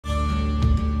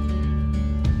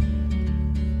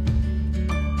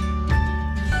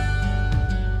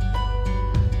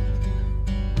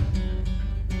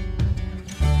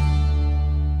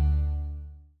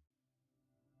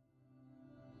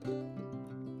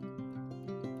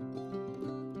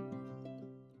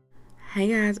Hey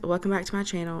guys, welcome back to my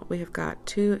channel. We have got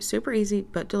two super easy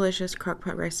but delicious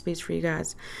crockpot recipes for you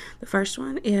guys. The first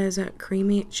one is a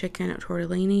creamy chicken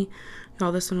tortellini.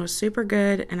 Y'all, this one was super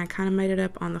good and I kind of made it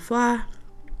up on the fly,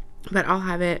 but I'll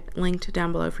have it linked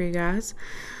down below for you guys.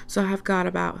 So I've got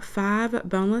about 5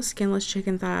 boneless, skinless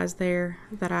chicken thighs there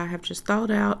that I have just thawed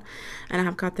out, and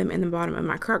I've got them in the bottom of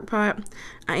my crock pot.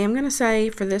 I am going to say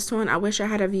for this one, I wish I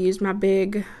had have used my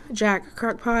big Jack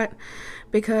crock pot,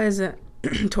 because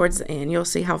towards the end you'll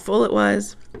see how full it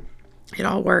was. It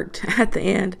all worked at the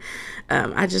end.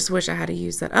 I just wish I had to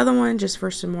use that other one just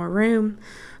for some more room.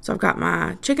 So I've got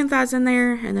my chicken thighs in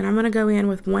there, and then I'm going to go in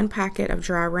with 1 packet of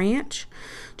dry ranch.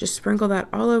 Just sprinkle that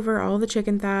all over all the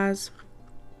chicken thighs.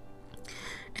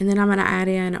 And then I'm going to add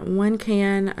in 1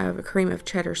 can of cream of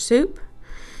cheddar soup.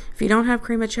 If you don't have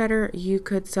cream of cheddar, you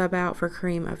could sub out for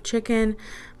cream of chicken,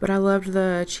 but I loved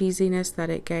the cheesiness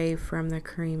that it gave from the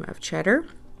cream of cheddar.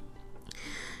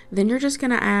 Then you're just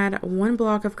going to add 1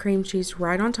 block of cream cheese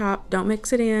right on top. Don't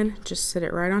mix it in, just sit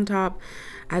it right on top.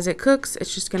 As it cooks,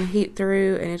 it's just going to heat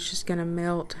through and it's just going to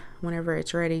melt whenever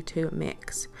it's ready to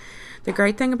mix. The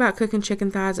great thing about cooking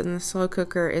chicken thighs in the slow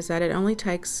cooker is that it only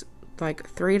takes like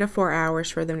 3 to 4 hours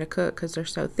for them to cook because they're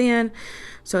so thin.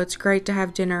 So it's great to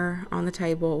have dinner on the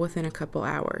table within a couple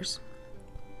hours.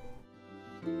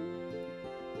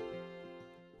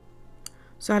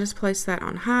 So I just place that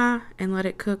on high and let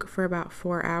it cook for about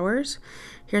 4 hours.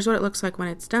 Here's what it looks like when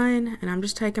it's done. And I'm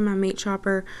just taking my meat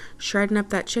chopper, shredding up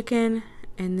that chicken,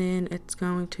 and then it's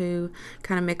going to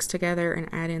kind of mix together and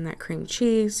add in that cream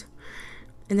cheese.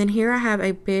 And then here I have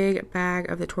a big bag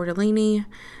of the tortellini.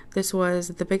 This was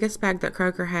the biggest bag that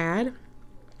Kroger had.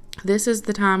 This is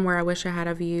the time where I wish I had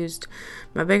have used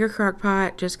my bigger crock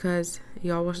pot, just because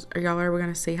y'all are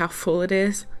going to see how full it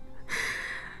is.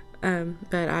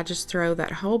 But I just throw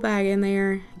that whole bag in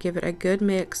there, give it a good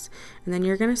mix, and then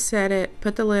you're going to set it,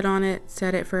 put the lid on it,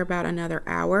 set it for about another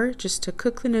hour just to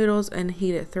cook the noodles and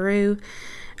heat it through.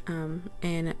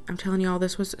 And I'm telling y'all,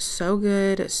 this was so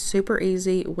good, super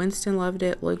easy. Winston loved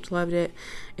it, Luke loved it,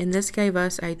 and this gave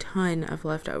us a ton of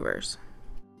leftovers.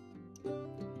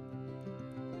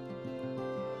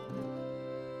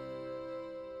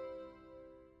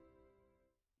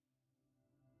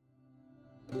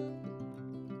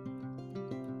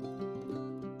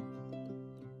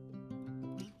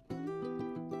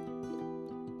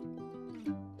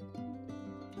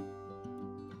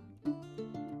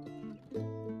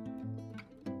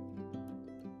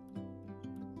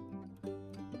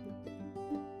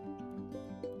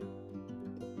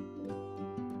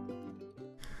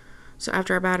 So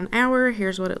after about an hour,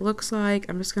 here's what it looks like.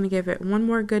 I'm just going to give it one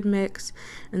more good mix,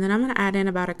 and then I'm going to add in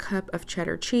about a cup of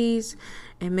cheddar cheese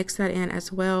and mix that in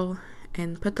as well,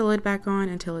 and put the lid back on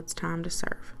until it's time to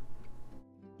serve.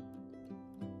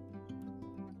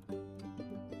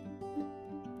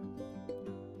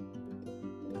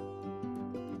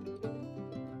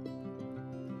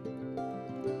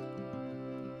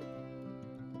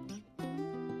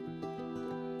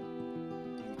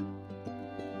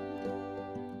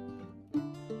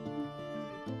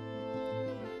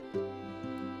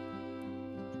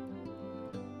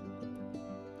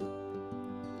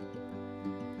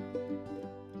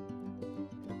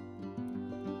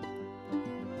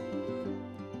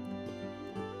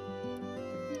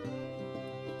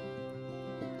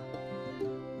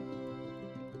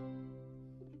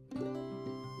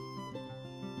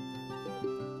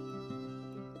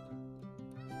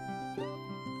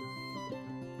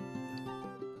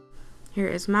 Here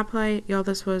is my plate. Y'all,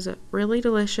 this was really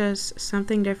delicious,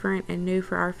 something different and new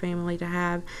for our family to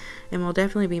have, and we'll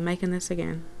definitely be making this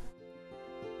again.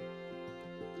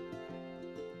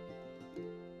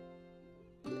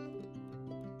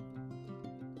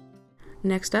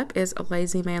 Next up is a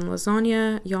Lazy Man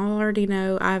lasagna. Y'all already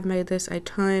know I've made this a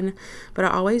ton, but I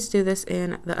always do this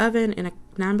in the oven in a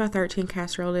 9x13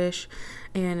 casserole dish.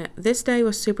 And this day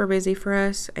was super busy for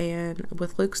us, and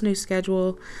with Luke's new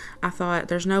schedule, I thought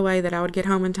there's no way that I would get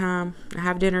home in time and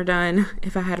have dinner done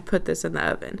if I had to put this in the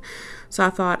oven. So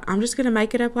I thought I'm just going to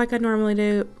make it up like I normally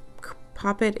do,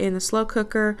 pop it in the slow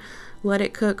cooker, let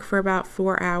it cook for about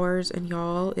 4 hours, and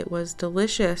y'all, it was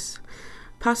delicious.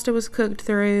 Pasta was cooked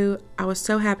through. I was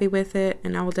so happy with it,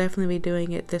 and I will definitely be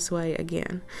doing it this way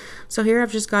again. So here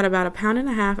I've just got about 1.5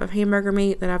 pounds of hamburger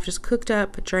meat that I've just cooked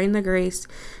up, drained the grease,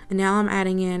 and now I'm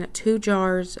adding in 2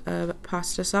 jars of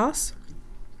pasta sauce.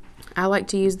 I like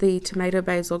to use the tomato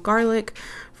basil garlic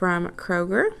from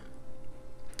Kroger.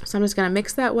 So I'm just going to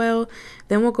mix that well,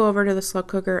 then we'll go over to the slow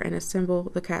cooker and assemble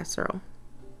the casserole.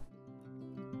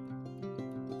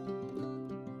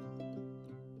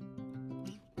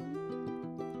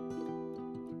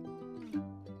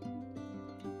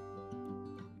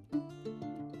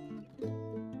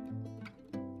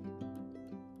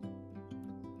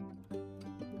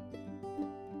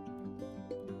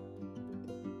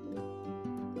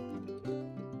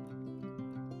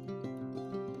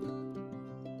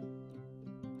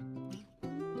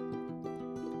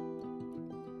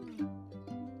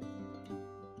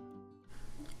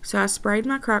 So I sprayed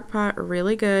my crock pot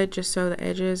really good just so the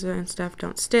edges and stuff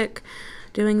don't stick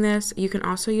doing this. You can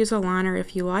also use a liner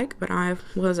if you like, but I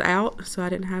was out, so I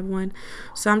didn't have one.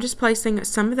 So I'm just placing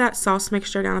some of that sauce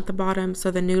mixture down at the bottom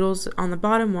so the noodles on the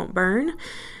bottom won't burn.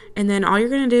 And then all you're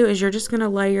going to do is you're just going to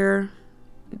layer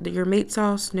your meat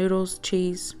sauce, noodles,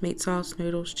 cheese, meat sauce,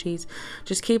 noodles, cheese.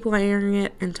 Just keep layering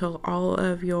it until all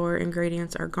of your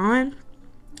ingredients are gone.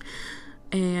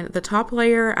 And the top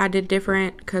layer I did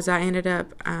different because I ended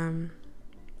up,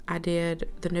 I did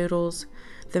the noodles,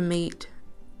 the meat,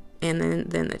 and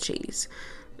then the cheese.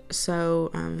 So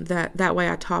that way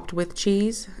I topped with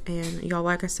cheese. And y'all,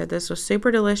 like I said, this was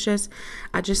super delicious.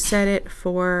 I just set it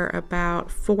for about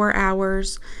 4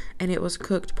 hours and it was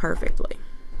cooked perfectly.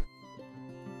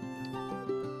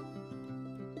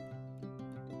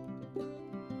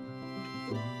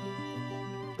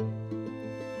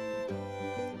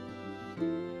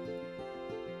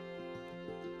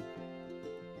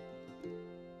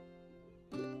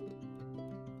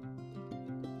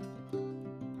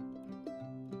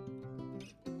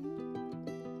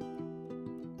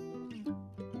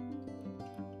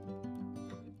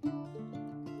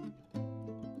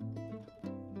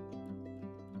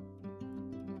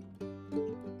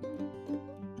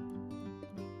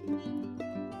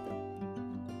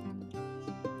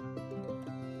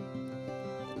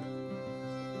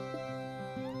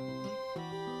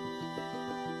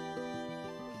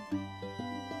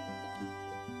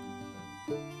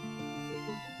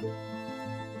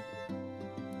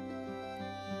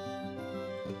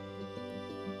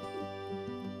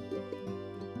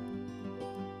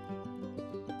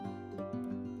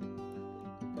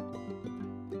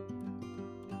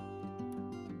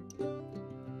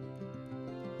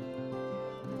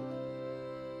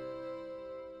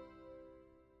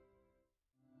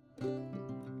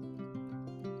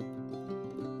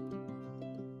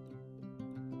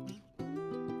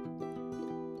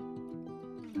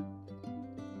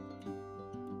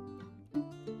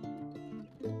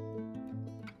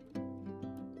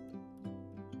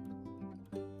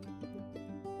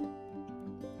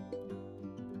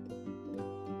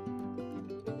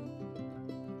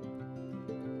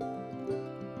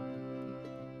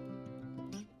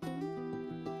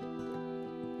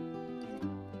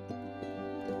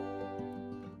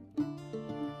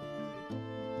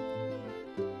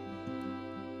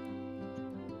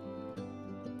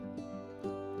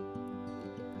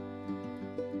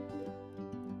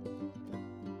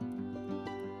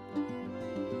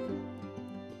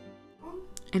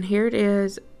 And here it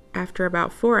is after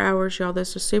about 4 hours, y'all.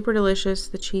 This was super delicious.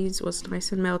 The cheese was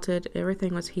nice and melted.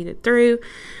 Everything was heated through.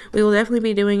 We will definitely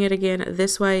be doing it again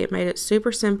this way. It made it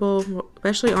super simple,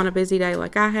 especially on a busy day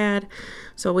like I had.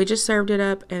 So we just served it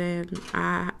up and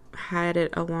I had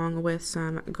it along with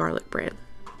some garlic bread.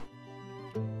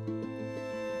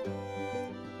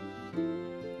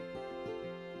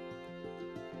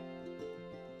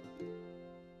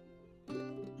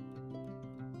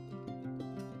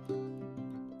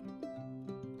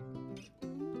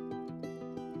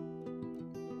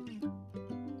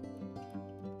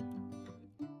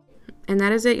 And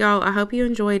that is it, y'all. I hope you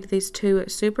enjoyed these two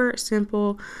super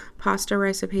simple pasta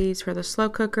recipes for the slow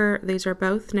cooker. These are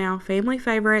both now family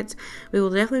favorites. We will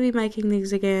definitely be making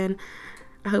these again.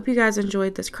 I hope you guys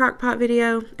enjoyed this crock pot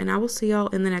video, and I will see y'all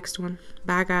in the next one.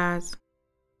 Bye, guys.